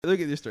Look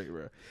at this straight,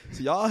 bro.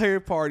 So y'all here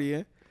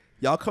partying.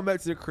 Y'all come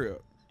back to the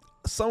crib.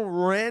 Some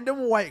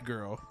random white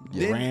girl,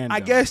 then Random.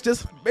 I guess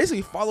just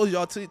basically follows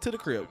y'all to the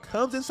crib,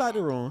 comes inside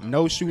the room,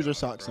 No shoes or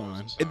socks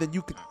on. and then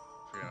you can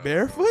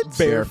barefoot,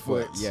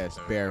 Barefoot. Yes,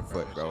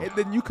 barefoot, bro. and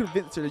then you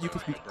convince her that you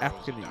can speak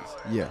Afrikanese.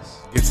 Yes.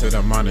 Get to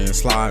the money and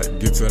slide,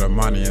 get to the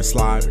money and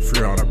slide.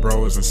 Free all the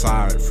bros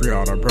inside, free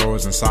all the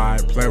bros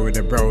inside. Play with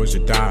the bros,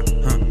 you die,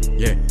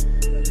 yeah.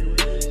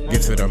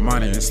 Get to the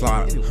money and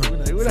slide,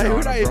 We're not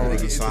even gonna get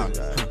into inside.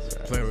 that.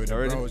 Play with the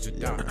Already? bros, you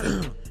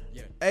die.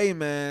 Hey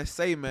man, it's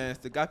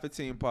the Got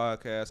 15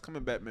 podcast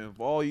coming back, man.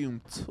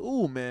 Volume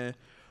 2, man.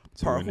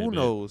 Part who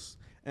knows?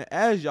 And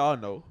as y'all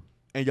know,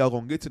 and y'all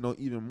gonna get to know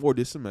even more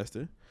this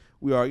semester,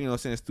 we are,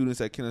 students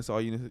at Kennesaw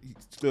University,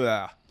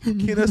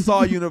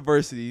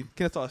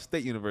 Kennesaw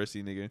State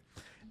University, nigga.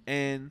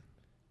 And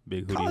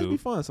Big college hoodie be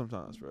hoop. fun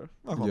sometimes, bro.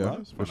 Not gonna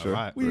lie. For sure.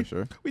 lot. For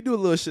sure. We do a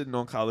little shitting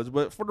on college,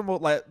 but for the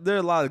most, like, there are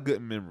a lot of good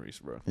memories,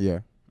 bro. Yeah.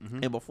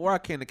 And before I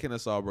came to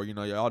Kennesaw, bro,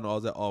 y'all know I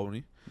was at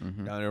Albany.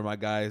 Mm-hmm. Down there, my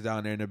guys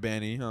down there in the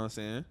Banny, you know what I'm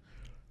saying?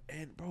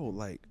 And, bro,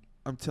 like,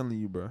 I'm telling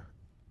you, bro,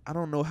 I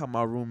don't know how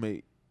my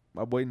roommate,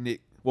 my boy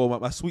Nick,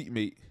 my sweet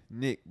mate,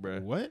 Nick,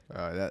 bro. What?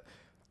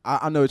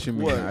 I know what you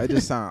mean. What? It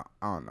just sound.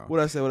 I don't know. What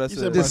I said? You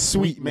said Just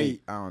my sweet sweet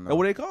mate. I don't know. Oh,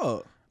 what they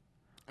called?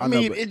 I know,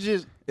 mean, but it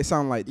just it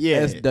sound like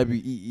Yeah.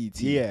 SWEET.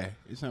 yeah.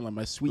 It sounded like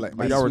my sweet. Like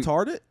mate. Are y'all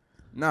retarded?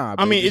 Nah. I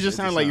but mean, it just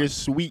sounds like your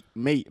sweet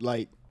mate,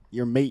 like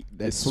your mate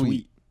that's It's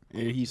sweet. sweet.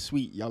 And he's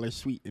sweet. Y'all are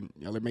sweet, and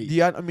y'all are mates.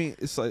 Yeah, I mean,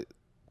 it's like,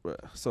 bruh,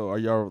 so are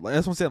y'all, like,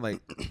 that's what I'm saying,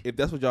 like, if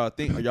that's what y'all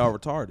think, are y'all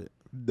retarded?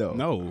 No.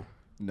 No,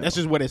 that's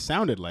just what it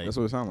sounded like. That's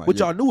what it sound like. But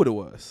y'all knew what it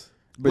was.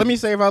 Let me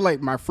say if I like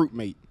my fruit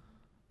mate.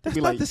 That's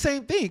Be not like- the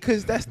same thing,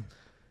 because that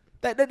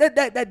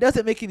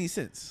doesn't make any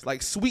sense.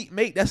 Like, sweet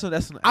mate, that's an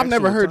I've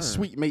never actual heard term.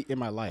 sweet mate in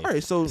my life. All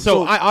right, so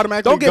I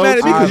automatically don't get go mad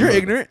at me to- because you're I've-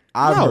 ignorant.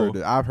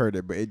 I've heard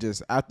it, but it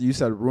just after you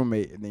said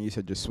roommate and then you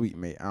said your sweet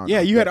mate. I don't Yeah,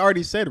 know. you had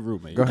already said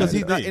roommate. Go ahead. Because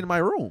he's not in my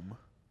room.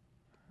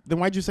 Then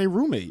why'd you say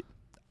roommate?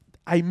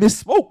 I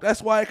misspoke.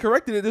 That's why I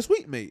corrected it to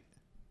sweet mate.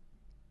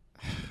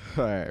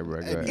 All right,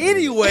 bro. Go ahead.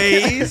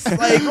 Anyways,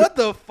 like, what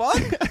the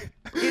fuck?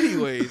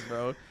 Anyways,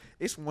 bro,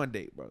 it's one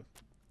day, bro.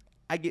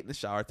 I get in the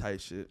shower type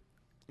shit.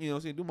 You know what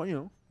I'm saying? Do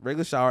my,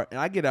 regular shower. And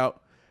I get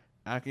out.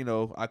 I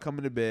come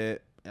into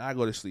bed and I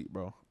go to sleep,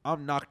 bro.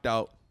 I'm knocked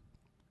out.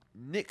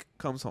 Nick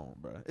comes home,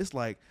 bro. It's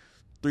like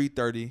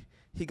 3:30.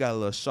 He got a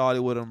little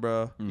shawty with him,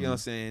 bro. You know what I'm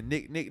saying?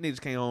 Nick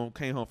just came home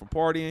from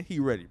partying. He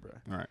ready, bro.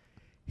 All right.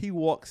 He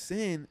walks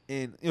in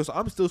and so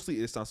I'm still asleep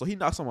this time. So he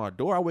knocks on my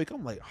door. I wake up.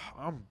 I'm like, oh,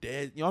 I'm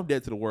dead. I'm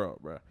dead to the world,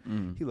 bro.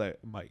 He like,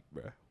 Mike,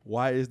 bro.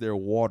 Why is there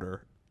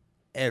water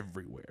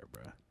everywhere,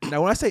 bro?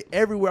 Now when I say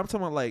everywhere, I'm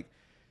talking about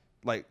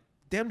like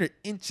damn near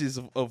inches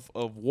of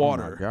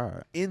water Oh my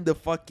God. in the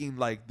fucking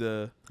like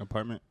the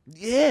Apartment.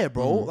 yeah,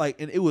 bro.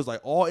 Like, and it was like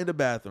all in the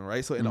bathroom,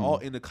 right? So all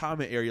in the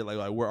common area,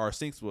 like where our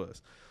sinks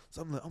was.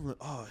 So I'm like,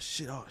 oh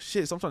shit.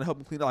 So I'm trying to help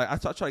him clean up. Like I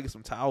try to get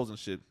some towels and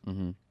shit.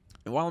 And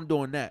while I'm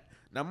doing that,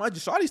 now mind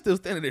you, Shawty's still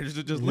standing there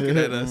just looking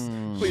at us.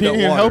 She Clean up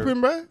ain't water.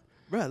 helping, bro.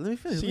 Bro, let me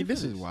finish. See, let me this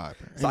is finish. wild.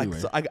 So,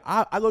 Anyway.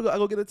 I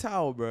go get a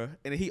towel, bro, and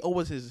then he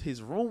opens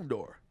his room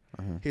door.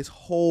 His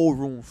whole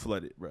room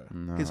flooded, bro.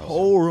 His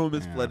whole room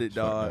is Damn, flooded,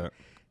 fuck dog. that.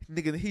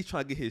 Nigga, he's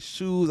trying to get his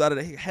shoes out of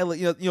the hella,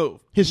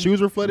 His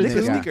shoes were flooded. Nigga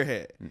too? got-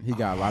 sneakerhead. He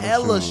got a lot of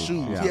Hella shoes.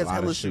 shoes. got He a has lot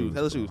hella of shoes.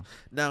 Hella bro. shoes.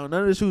 Now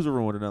none of the shoes are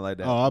ruined or nothing like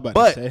that. Oh, I'm about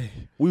but to say.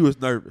 we was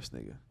nervous,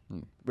 nigga.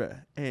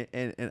 Bruh.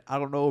 And I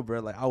don't know,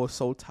 bruh. Like I was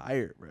so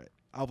tired, bruh.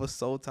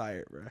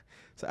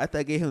 So after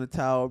I gave him the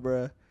towel,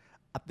 bruh,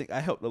 I think I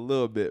helped a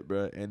little bit,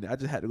 bruh. And I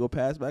just had to go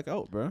pass back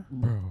out, bruh.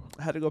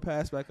 I had to go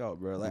pass back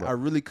out, bruh. Like I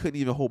really couldn't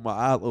even hold my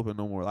eyes open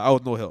no more. Like I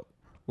was no help,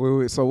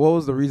 Wait. So what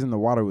was the reason the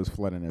water was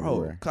flooding bro.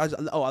 everywhere? Cause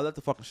I let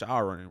the fucking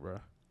shower running,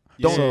 bruh.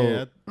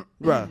 Yeah.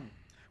 Bruh.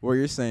 What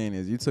you're saying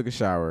is you took a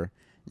shower,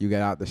 you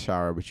got out the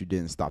shower, but you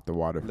didn't stop the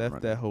water from Left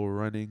running. that whole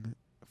running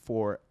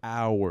for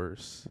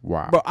hours.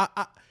 Wow. Bro,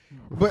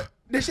 But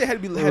this shit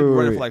had to be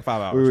running for like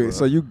 5 hours.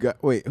 Wait.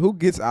 bro. So who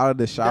gets out of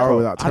the shower Bro,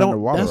 without I turning don't- the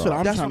water that's what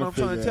off? That's trying what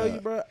to I'm trying to figure tell you,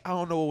 out. bro. I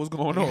don't know what was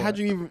going on. How'd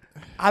you even?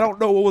 I don't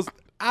know what was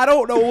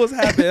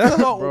happening.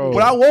 That's all, Bro.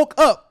 when I woke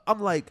up,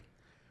 I'm like,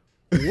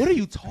 what are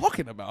you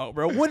talking about,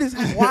 bro? What is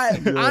why?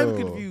 I'm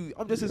confused.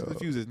 I'm just as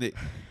confused as Nick.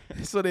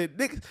 So then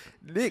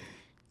Nick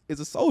is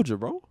a soldier,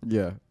 bro.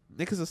 Yeah.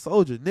 Nick is a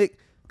soldier. Nick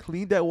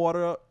cleaned that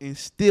water up and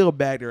still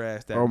bagged her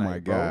ass that Oh night, my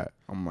bro. God.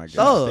 Oh my God.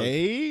 Thug.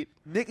 Stayed?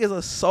 Nick is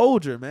a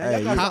soldier, man.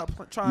 Hey, Y'all gotta you-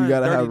 stop trying you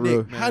gotta dirty have real-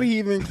 Nick, man. How do you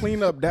even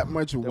clean up that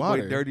much that boy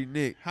water? dirty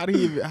Nick? How do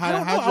you even? I How don't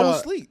know. how'd I was y'all-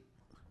 asleep.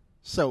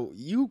 So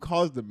you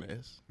caused the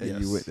mess. And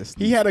Yes. you witnessed.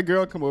 He had a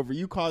girl come over.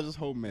 You caused this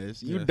whole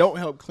mess. You Yes. don't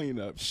help clean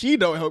up. She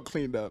don't help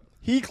clean up.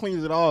 He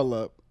cleans it all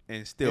up.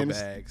 And still And-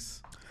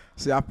 bags.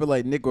 See, I feel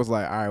like Nick was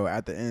like, all right, well,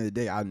 at the end of the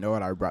day, I know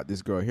what I brought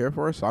this girl here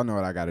for, so I know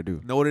what I got to do.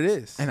 Know what it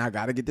is. And I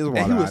got to get this And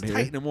water he was out of tight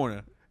here. in the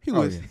morning. He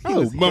was. yeah. He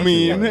was. I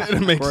mean, was. that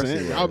makes Of course he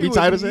sense. was. I'll He be was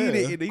tight as heated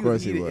hell. in- He Of course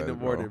was he heated was, in the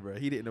bro. morning, bro.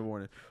 Heated in the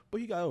morning, but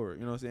he got over it.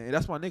 You know what I'm saying? And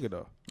that's my nigga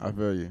though. I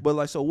feel you. But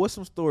like, so what's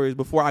some stories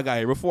before I got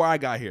here? Before I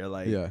got here,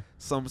 like, Yeah.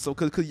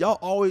 cause y'all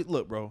always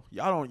look, bro.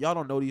 Y'all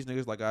don't know these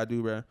niggas like I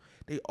do, bro.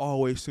 They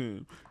always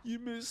saying, "You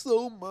miss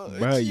so much.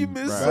 Bruh, you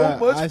miss bruh,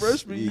 so much I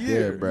freshman see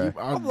year." that, bruh.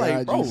 I'm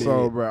like, bro.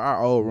 So, bro,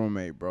 our old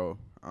roommate, bro.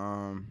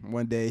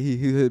 One day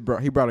he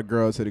brought a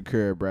girl to the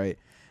crib, right?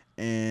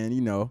 And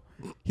you know,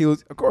 he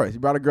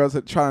brought a girl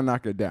to try to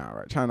knock her down,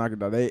 right? Trying to knock her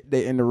down.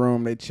 They in the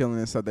room, they chilling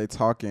and stuff, they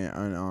talking,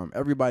 and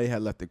everybody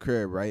had left the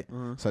crib, right?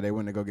 So they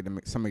went to go get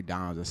some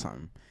McDonald's or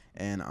something.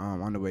 And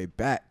on the way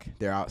back,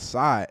 they're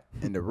outside,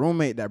 and the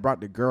roommate that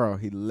brought the girl,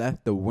 he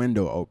left the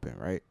window open,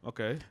 right?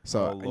 Okay.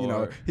 So Oh, you know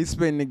Lord. he's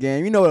spitting the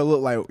game. You know what it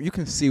looked like. You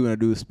can see when a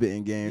dude's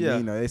spitting game. Yeah.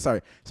 You know they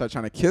start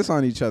trying to kiss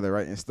on each other,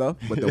 right, and stuff.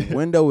 But the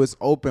window is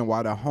open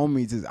while the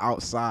homies is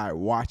outside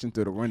watching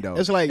through the window.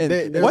 It's like And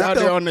they're what out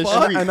the there on the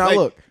fuck? street. and now like,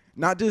 look,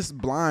 not just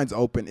blinds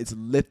open, it's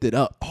lifted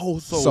up. Oh,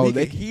 so we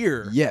they could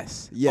hear.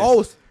 Yes, yes.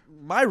 Oh,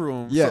 my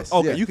room. Yes, So,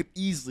 okay, yes. you could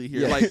easily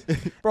hear. Yes.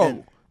 Like, bro,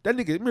 And- that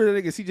nigga. Remember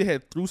that nigga CJ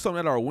had threw something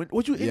at our window.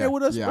 Was you in yeah, there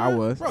with us? yeah, bro? I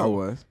was. Bro, I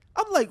was.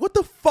 I'm like, what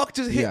the fuck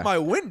just hit Yeah. my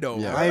window?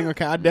 Yeah. bro? I ain't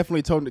gonna. I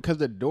definitely told him because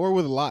the door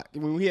was locked.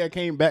 When we had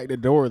came back, the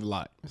door was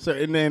locked. So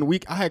and then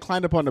I had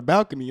climbed up on the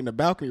balcony, and the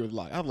balcony was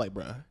locked. I was like,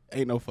 bro,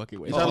 ain't no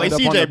fucking way. So I was like,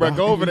 climbed up on the CJ, bro, go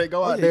balcony. over there,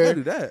 go Oh, out yeah, you there.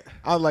 do that.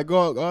 I was like,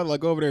 go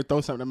over there and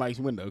throw something at Mike's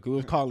window because it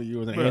was calling you,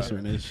 wasn't Bruh.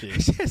 answering that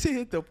shit. Shit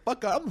hit the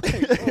fuck out. I'm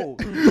like, bro.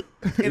 You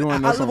And want to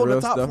know I some live on real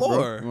the top stuff, floor.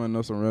 bro? You want to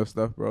know some real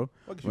stuff, bro?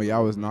 Fuck you When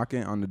y'all was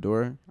knocking on the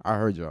door, I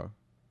heard y'all.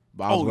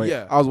 But I was Oh wait-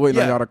 yeah, I was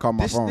waiting on Yeah. y'all to call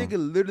my this phone. This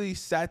nigga literally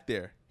sat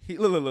there. He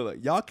look.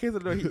 Y'all came to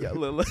the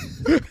door. Look.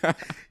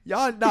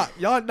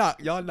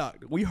 Y'all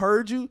knocked. We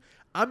heard you.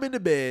 I'm in the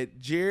bed.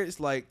 Jared's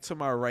like to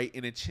my right,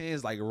 and then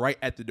Chan's like right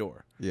at the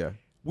door. Yeah.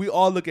 We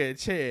all look at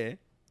Chan.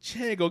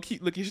 Chan go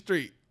keep looking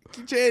straight.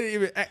 Chan didn't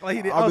even act like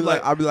he did. I'll be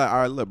like, all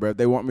right, look, bro. If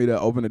they want me to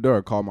open the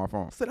door, call my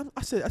phone.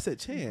 I said,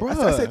 Chan. Bruh,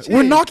 I said, Chan.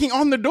 we're knocking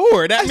on the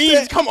door. That I means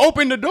said- come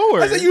open the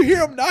door. I said, you hear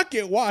him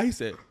knocking? Why? He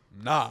said,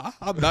 nah,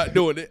 I'm not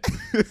doing it.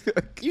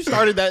 You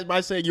started that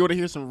by saying you want to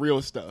hear some real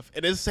stuff,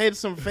 and then said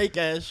some fake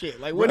ass shit.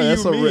 Like, what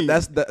Bruh, do you mean?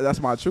 That's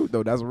my truth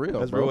though. That's real.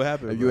 That's bro. real what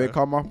happened, If you ain't bruh.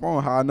 call my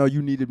phone, how I know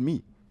you needed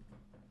me?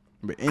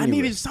 But anyway, I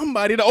needed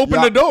somebody to open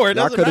y'all- the door. It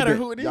y'all doesn't coulda matter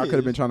been- who it is. Y'all could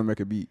have been trying to make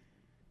a beat.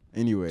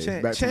 Anyway,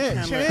 Chan, back to Chan,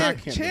 I Chan,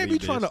 can't Chan be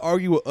believe trying this. to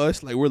argue with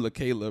us like we're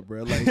LaKayla,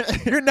 bro.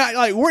 Like you're not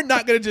like we're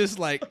not gonna just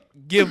like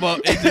give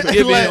up and just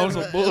give in on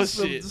some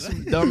bullshit.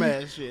 some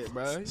dumbass shit,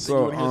 bro. So,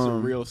 you want to hear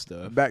some real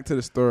stuff. back to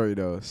the story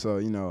though. So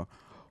you know,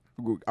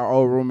 our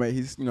old roommate,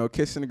 he's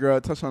kissing the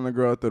girl, touching on the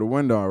girl through the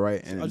window,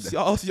 right? And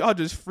y'all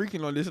just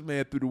freaking on this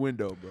man through the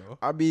window, bro.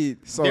 I be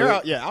so They're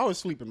out, yeah, I was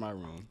sleeping in my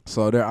room.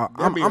 So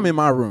I'm being- in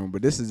my room,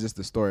 but this is just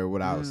the story of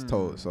what I was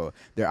told. So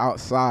they're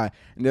outside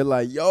and they're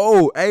like,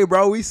 "Yo, hey,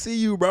 bro, we see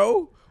you,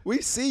 bro.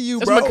 We see you,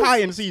 It's bro."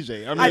 Makai and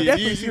CJ. I mean,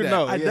 definitely you, see you that.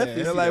 know. I yeah.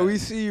 definitely They're see like, that. "We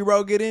see you,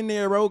 bro. Get in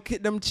there, bro.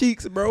 Get them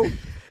cheeks, bro."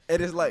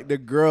 And it's like the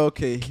girl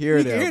can hear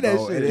You can them, hear that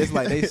bro. shit. And it's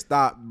like they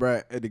stopped,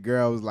 bro. And the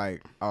girl was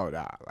like, "Oh,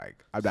 nah,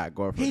 like I'm not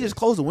going for He this." just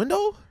closed the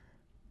window.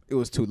 It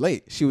was too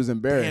late. She was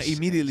embarrassed. Damn,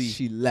 immediately.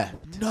 she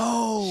left.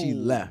 No, She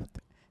left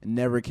and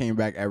never came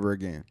back ever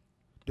again.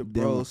 The Them-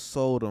 bro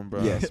sold him,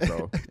 bro. Yes,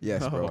 bro.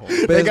 Yes, bro. No. But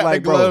They it's got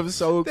like, the bro, gloves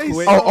so They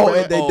quick. sold- Oh, bro.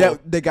 and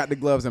they got the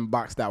gloves and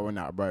boxed that one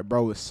out, bro.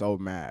 Bro was so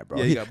mad, bro.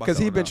 Yeah, he got boxed Because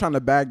that he one been out. trying to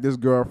bag this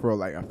girl for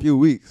like a few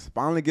weeks.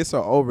 Finally gets her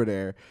over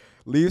there,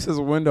 leaves his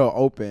window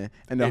open,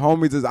 and the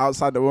homies is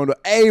outside the window.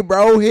 Hey,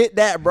 bro, hit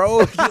that,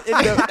 bro.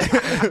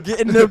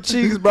 Get in them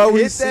cheeks, bro.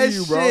 We Hit see that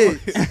you, bro. shit.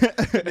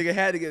 Nigga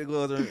had to get the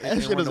gloves on.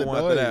 That shit is after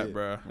annoying. that,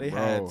 bro. They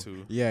had Bro.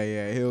 to.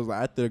 Yeah. He was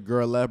like, after the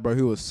girl left, bro,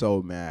 he was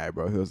so mad,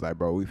 bro. He was like,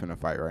 bro, we finna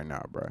fight right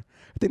now, bro.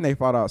 I think they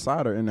fought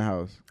outside or in the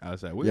house.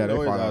 Outside. Yeah, they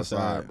always fought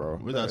outside, bro.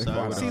 We're They outside.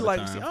 fought with See, all the like,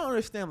 time. I don't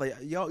understand. Like,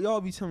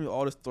 y'all be telling me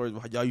all the stories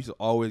about how y'all used to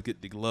always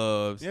get the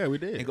gloves. Yeah, we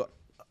did. And go,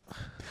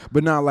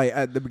 But not like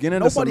at the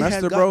beginning of the Nobody had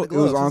semester, gotten bro. the It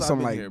was gloves on since I've some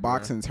been like here, bro.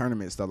 boxing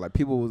tournament stuff. Like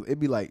people was, it'd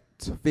be like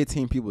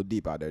 15 people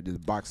deep out there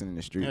just boxing in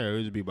the street. Yeah, it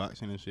would just be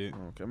boxing and shit.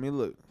 okay, I mean,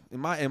 look, in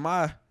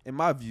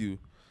my view,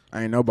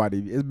 Ain't nobody.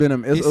 It's been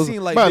it it was, seemed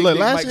like Bro, Big look, Dick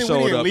last Mike year we showed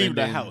didn't up leave and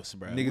the then house,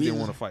 bro. Niggas We didn't just-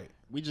 want to fight.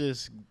 We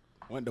just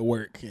went to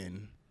work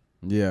and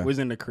yeah. was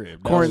in the crib.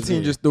 That was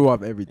Quarantine it. just threw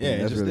off everything. yeah, it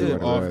That's just really threw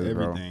what off it was,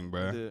 bro. everything,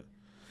 bro. Yeah.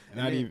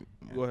 Not And even.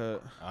 Go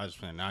ahead. I was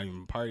saying, not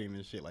even partying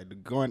and shit. Like the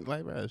going,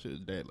 like bro, that shit was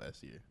dead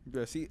last year.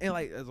 Yeah, see, and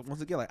like once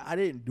again, like I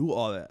didn't do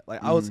all that.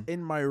 Like I was Mm-hmm.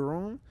 in my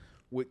room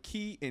with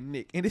Key and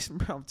Nick, and this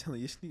I'm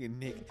telling you, this nigga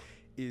Nick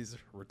is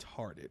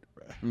retarded,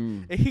 bro.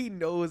 Mm. And he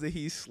knows that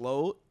he's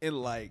slow,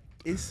 and like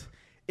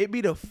it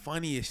be the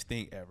funniest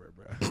thing ever,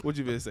 bro. What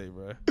you been say,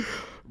 bro?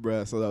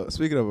 Bruh, so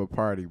speaking of a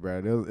party,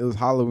 bruh, it was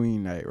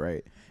Halloween night,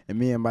 right? And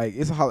me and Mike,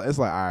 it's like, all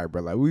right,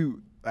 bro. Like we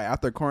like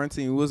after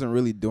quarantine, we wasn't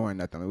really doing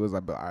nothing. It was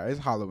like, but all right, it's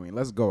Halloween.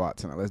 Let's go out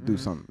tonight. Let's do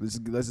something.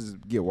 Let's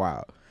just get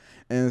wild.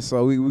 And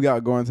so we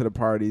got going to the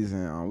parties,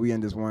 and we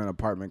in this one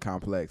apartment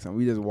complex, and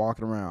we just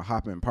walking around,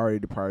 hopping party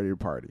to party to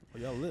party.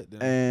 Well, y'all lit,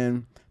 then.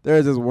 And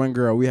there's this one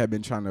girl we had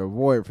been trying to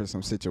avoid for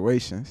some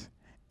situations,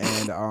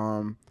 and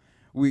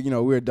we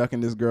were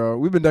ducking this girl.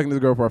 We've been ducking this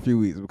girl for a few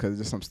weeks because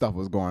just some stuff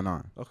was going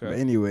on. Okay. But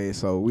anyway,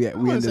 so we I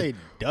wouldn't ended, say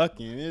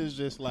ducking. It was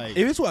just like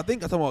If it's what I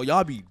think I'm talking about,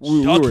 y'all be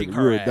we ducking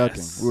her were ass.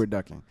 ducking. We were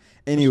ducking.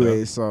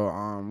 Anyway,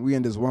 so we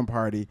in this one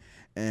party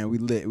and we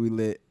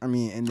lit. I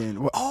mean, and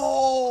then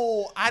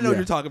Oh, I know what Yeah.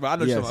 you're talking about. I know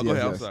what Yes, you're talking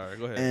about. Go yes, ahead. I'm sorry.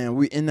 Go ahead. and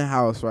we in the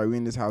house, right? We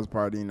in this house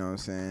party, you know what I'm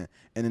saying?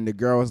 And then the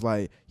girl was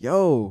like,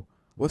 "Yo,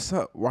 what's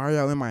up? Why are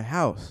y'all in my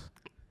house?"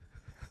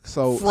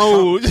 So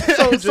froze.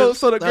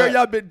 So the girl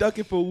y'all been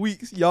ducking for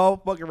weeks, y'all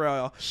fucking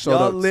around. Showed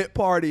Y'all up. lit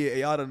party and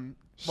y'all done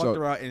fucked Showed-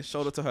 around and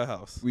showed up to her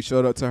house. we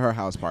showed up to her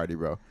house party,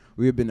 bro.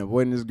 We had been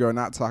avoiding this girl,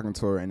 not talking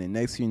to her, and then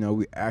next thing you know,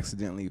 we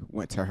accidentally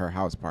went to her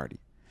house party.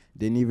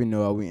 Didn't even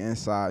know we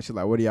inside. She's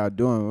like, "What are y'all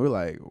doing?" We're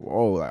like,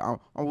 "Whoa!" Like,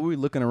 we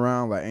looking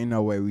around, like, ain't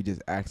no way we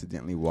just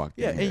accidentally walked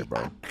Yeah, in here, and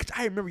bro.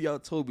 I remember y'all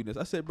told me this.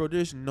 I said, bro,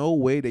 there's no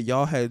way that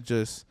y'all had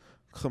just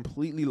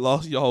completely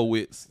lost y'all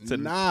wits.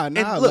 Nah, and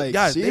nah, look, like,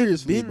 guys,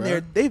 seriously, they've been bro.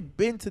 there. They've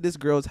been to this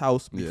girl's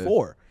house Yeah.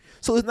 before,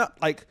 so it's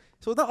not like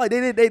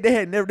they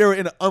had never. They were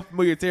in an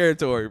unfamiliar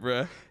territory,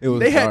 bro. It was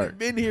they dark. hadn't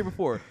been here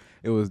before.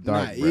 It was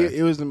dark, Nah, bro.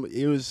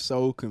 it was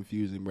so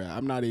confusing, bro.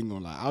 I'm not even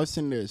gonna lie. I was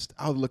sitting there,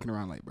 I was looking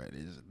around like, bro,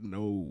 there's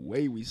no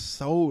way we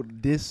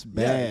sold this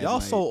bad. Yeah, y'all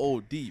like, so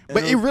old deep.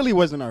 but it really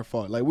wasn't our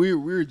fault. Like we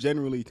were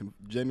genuinely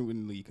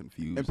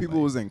confused. And people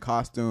like, was in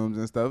costumes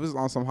and stuff. It was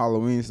on some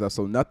Halloween stuff,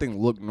 so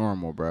nothing looked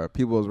normal, bro.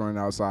 People was running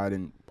outside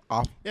in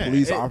Yeah,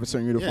 police it- officer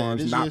in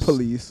uniforms, it's not just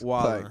police.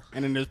 wild. Like,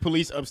 and then there's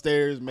police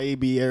upstairs.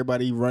 Maybe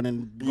everybody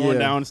running, going Yeah,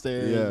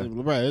 downstairs.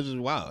 yeah. Bro, it's just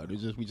wild.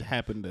 It's just we just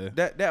happened to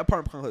that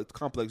apartment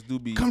complex do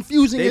be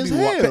confusing they as be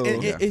hell.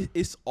 and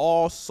it's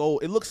all so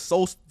it looks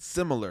so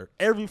similar.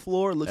 Every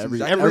floor looks Every-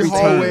 exactly every the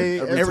same. hallway,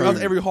 every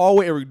turn. every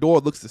hallway, every door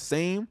looks the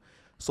same.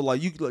 So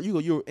like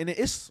you and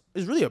it's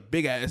really a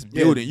big ass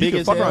building. big You can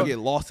as fuck hell. around and get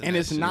lost in and that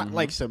it's shit. not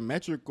like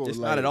symmetrical. It's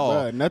like, not at all.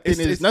 bruh, nothing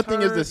It's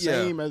nothing is the turned-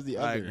 same yeah, as the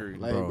other. I agree,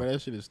 like, bro. but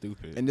that shit is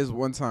stupid. and this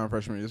one time,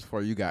 freshman, just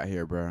before you got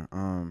here, bro.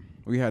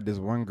 We had this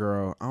one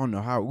girl. I don't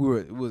know how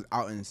it was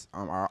out in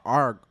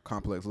our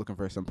complex looking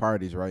for some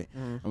parties, right?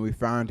 Mm-hmm. And we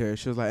found her.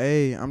 She was like,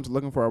 "Hey, I'm just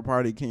looking for a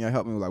party. Can y'all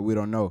help me?" We're like, we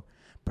don't know,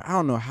 but I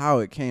don't know how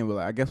it came. But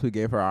like, I guess we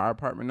gave her our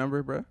apartment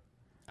number, bro. I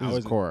This is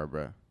wasn't- Cora,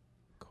 bro.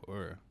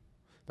 Cora.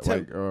 The Tell-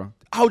 white girl.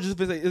 I was just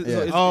gonna say it's Yeah.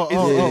 it's Oh,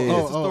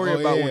 a story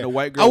about when the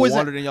white girl was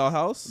wandered in y'all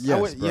house.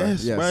 Yes, bro.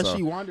 yes, Yes, bro. so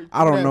She wandered.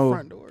 I through don't that know.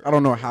 Front door. I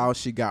don't know how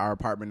she got our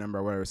apartment number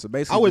or whatever. So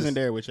basically, I wasn't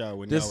this- there with y'all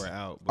when this- y'all were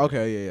out. but-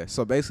 Okay, yeah.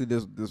 So basically,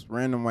 this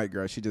random white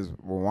girl, she just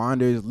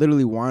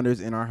literally wanders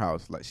in our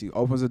house. Like she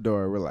opens the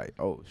door. We're like,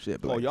 oh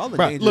shit. But Oh, like, y'all in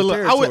Bro, dangerous look,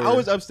 territory. I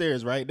was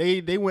upstairs, right?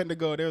 They went to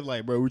go. They was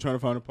like, bro, we're trying to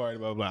find a party,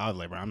 blah, blah. I was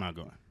like, bro, I'm not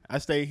going. I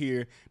stay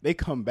here. They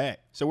come back.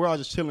 So we're all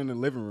just chilling in the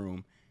living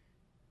room.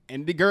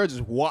 And the girl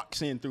just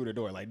walks in through the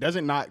door. Like,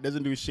 doesn't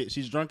do shit.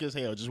 She's drunk as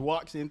hell. Just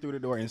walks in through the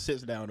door and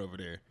sits down over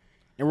there.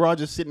 And we're all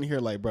just sitting here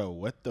like, bro,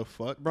 what the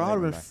fuck? Bro, I'd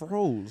have been Like,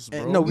 froze, bro.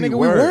 and no, we Nigga, we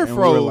were, were and we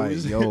were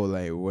froze. like, yo,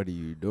 like, what are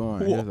you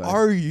doing? He was Who like,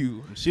 are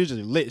you? she was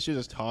just lit. She was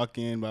just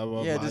talking, blah,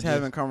 blah, yeah, blah. just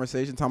having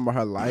conversation, talking about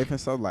her life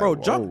and stuff. Like, Bro,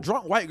 whoa.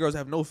 drunk white girls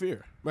have no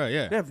fear. Bro,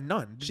 yeah. They have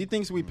none. She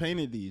thinks we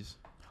painted these.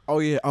 Oh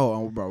yeah.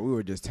 Oh, bro, we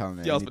were just telling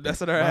her. Y'all anything.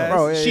 finessing her ass?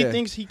 Bro, yeah, She yeah.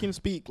 thinks he can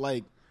speak,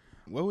 like,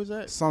 what was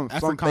that? some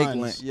fake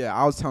Afrikaans. Yeah,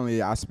 I was telling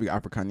you I speak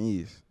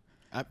Afrikanese.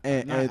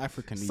 And- Not and-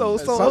 Africanese. So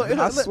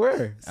I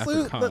swear. So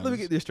let me Afrikaans.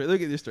 get this straight. Let me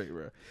get this straight,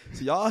 bro.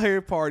 So y'all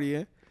here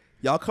partying,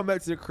 y'all come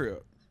back to the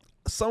crib.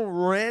 Some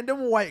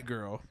random white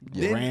girl,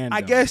 Yeah. then I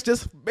Random. guess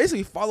just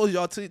basically follows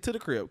y'all to the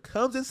crib,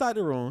 comes inside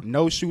the room,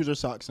 no shoes or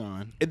socks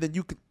on. and then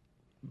you can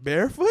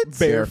barefoot,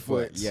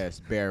 Barefoot. Yes,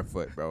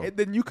 barefoot, bro. and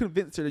then you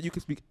convince her that you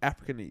can speak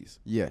Afrikanese,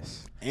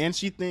 Yes. And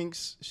she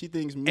thinks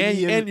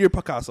me and you're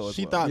Picasso. As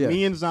she well. thought Yeah.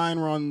 me and Zion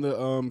were on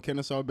the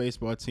Kennesaw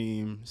baseball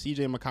team.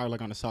 CJ and Makai were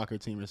like on the soccer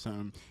team or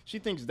something. She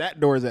thinks that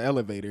door is an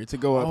elevator to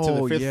go up to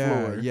the fifth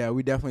yeah, floor. yeah.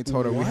 We definitely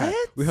told her What?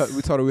 we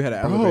told her we had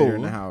an Bro. elevator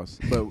in the house,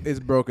 but it's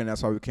broken.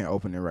 That's why we can't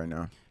open it right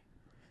now.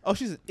 Oh,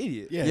 she's an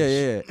idiot. Yeah.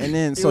 Yeah. And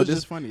then It so was this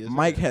just funny as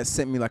Mike hell. had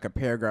sent me like a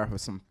paragraph of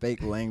some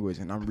fake language,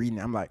 and I'm reading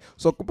it. I'm like,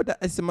 so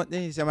she's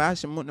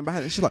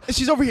like, And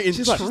she's over here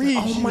she's like, intrigued.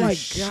 oh She's my like,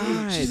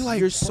 god, she's like,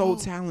 you're so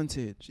bro.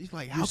 talented. She's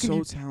like, You're how can so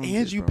you? talented,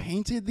 And you bro.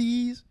 painted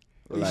these?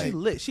 She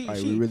lit. She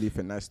we really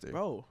finessed her.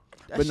 bro.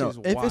 That But no,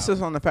 shit's if wild. it's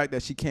just on the fact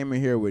that she came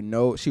in here with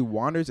she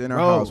wanders in her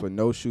Bro. house with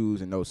no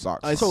shoes and no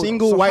socks. A on.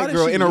 single so how white did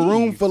girl she in a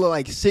room leave? full of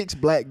like 6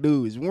 black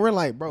dudes. And we're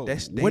like, bro,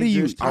 That's what are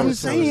you? dangerous. I I'm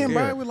was kinda saying, bro,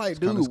 scared. we're like, I was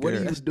kinda dude, what are scared.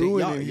 you That's doing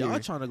y'all, in y'all here?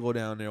 trying to go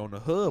down there on the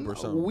hub or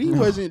something. We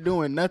wasn't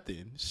doing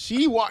nothing.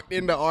 She walked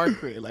into our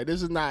crib. Like,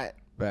 this is not,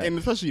 Facts. and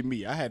especially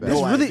me. I had This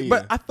no really, idea.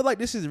 but I feel like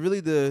this is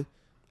really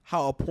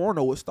how a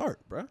porno would start,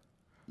 bro.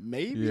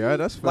 Maybe. Yeah,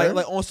 that's fair.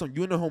 Like on some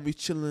you and the homies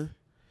chilling.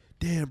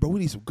 Damn, bro,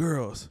 we need some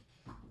girls.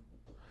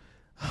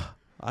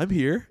 I'm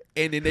here,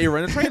 and then they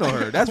run a train on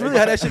her. That's really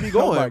how that should be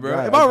going, my bro.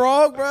 God. Am I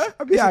wrong, bro?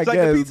 yeah, I It's like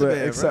a guess, pizza but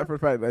man, except bro. for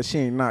the fact that she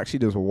ain't knocked, she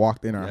just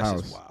walked in her That's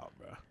house. just wild,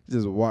 bro.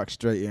 Just walked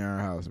straight in her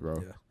house,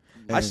 bro.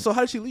 Yeah. And So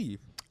how did she leave?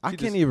 I She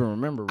can't just- even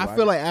remember. I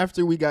feel like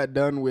after we got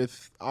done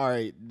with, all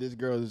right, this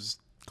girl's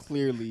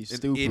clearly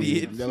stupid.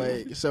 idiot. They're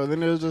like, so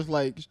then it was just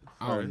like,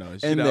 I don't know.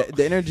 And out.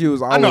 the energy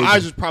was I always. know. I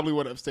just probably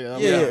went upstairs.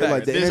 I'm Yeah, like,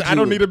 like the this, energy I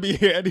don't was- need to be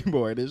here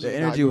anymore. This the is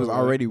energy not was good.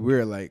 already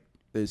weird. Like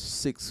there's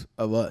 6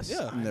 of us,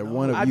 Yeah, and then I know.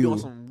 one of I you. doing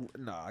some.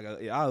 Nah, I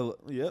got. Yeah,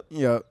 yep.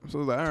 Yeah, so it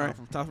was like, all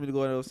right, Time for me to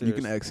go upstairs. you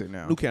can exit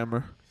now. New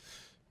camera.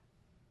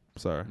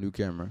 Sorry, New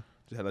camera.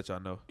 just had to let y'all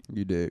know.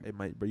 You did. Hey,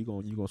 Mike, bro, you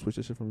gonna switch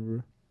this shit from me,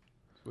 bro?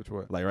 Which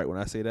one? Like right when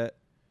I say that,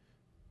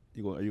 are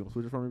you gonna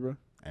switch it from me, bro?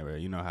 Hey, bro,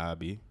 you know how I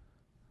be.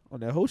 On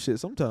that whole shit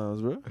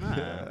sometimes, bro. Nah,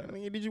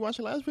 nigga, did you watch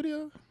the last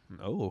video?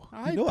 No,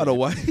 I you know how to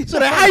watch. So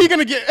then how you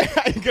gonna get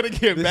mad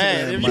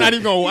man, if you're not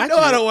even gonna watch You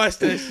know how it? to watch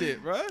that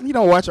shit, bro. You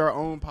don't watch our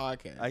own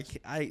podcast.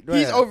 He's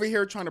bruh, over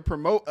here trying to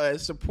promote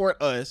us,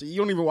 support us. You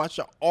don't even watch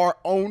our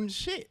own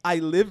shit. I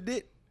lived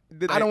it.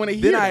 Then I don't wanna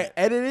hear Then that. I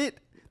edit it.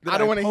 Then I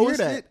don't want to hear post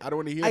that. it. I don't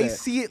want to hear I that.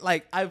 see it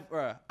like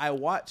I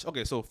watch.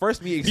 Okay, so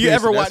first me. Do you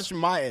ever experiencing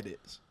watch my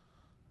edits?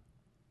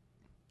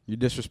 You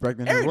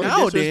disrespecting Every him? now-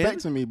 You're and then.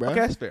 disrespecting me, bro. Okay,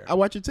 that's fair. I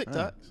watch your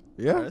TikToks.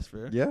 Yeah, That's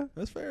fair. Yeah.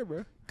 That's fair,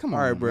 bro. Come All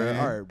on, right, bro. man.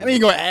 All right, bro. And then you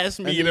gonna ask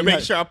me And to then make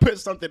you sure I put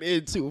something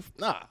in too.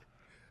 Nah,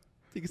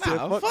 You can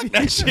nah, fuck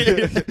that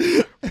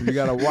shit. You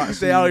gotta watch.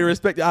 Say I don't even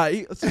respect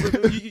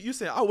you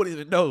saying I wouldn't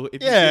even know.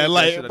 If you Yeah, said that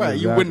like, shit or bro, not.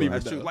 you wouldn't even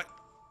That's know. true. Like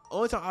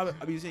only time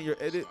I be seeing your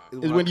edit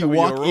Is I when you come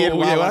walk your in room.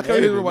 while Yeah, when I I'm come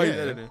in editing, while you yeah.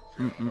 editing.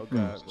 Oh God,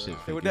 bro. Shit, Hey,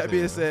 with freaky that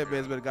being as hell. said, man,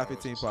 it's been a Got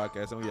 15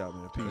 podcast, and we out,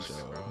 man. Peace.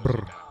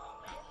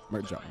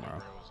 Merch drop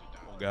tomorrow.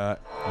 Oh God.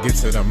 Get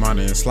to the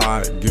money and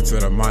slide, get to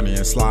the money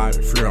and slide.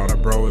 Free all the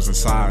bros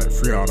inside,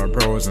 free all the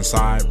bros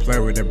inside. Play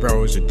with the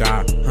bros, you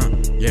die,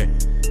 yeah.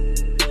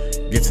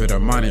 Get to the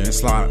money and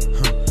slide,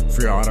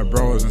 free all the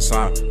bros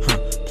inside,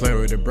 play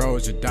with the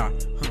bros, you die.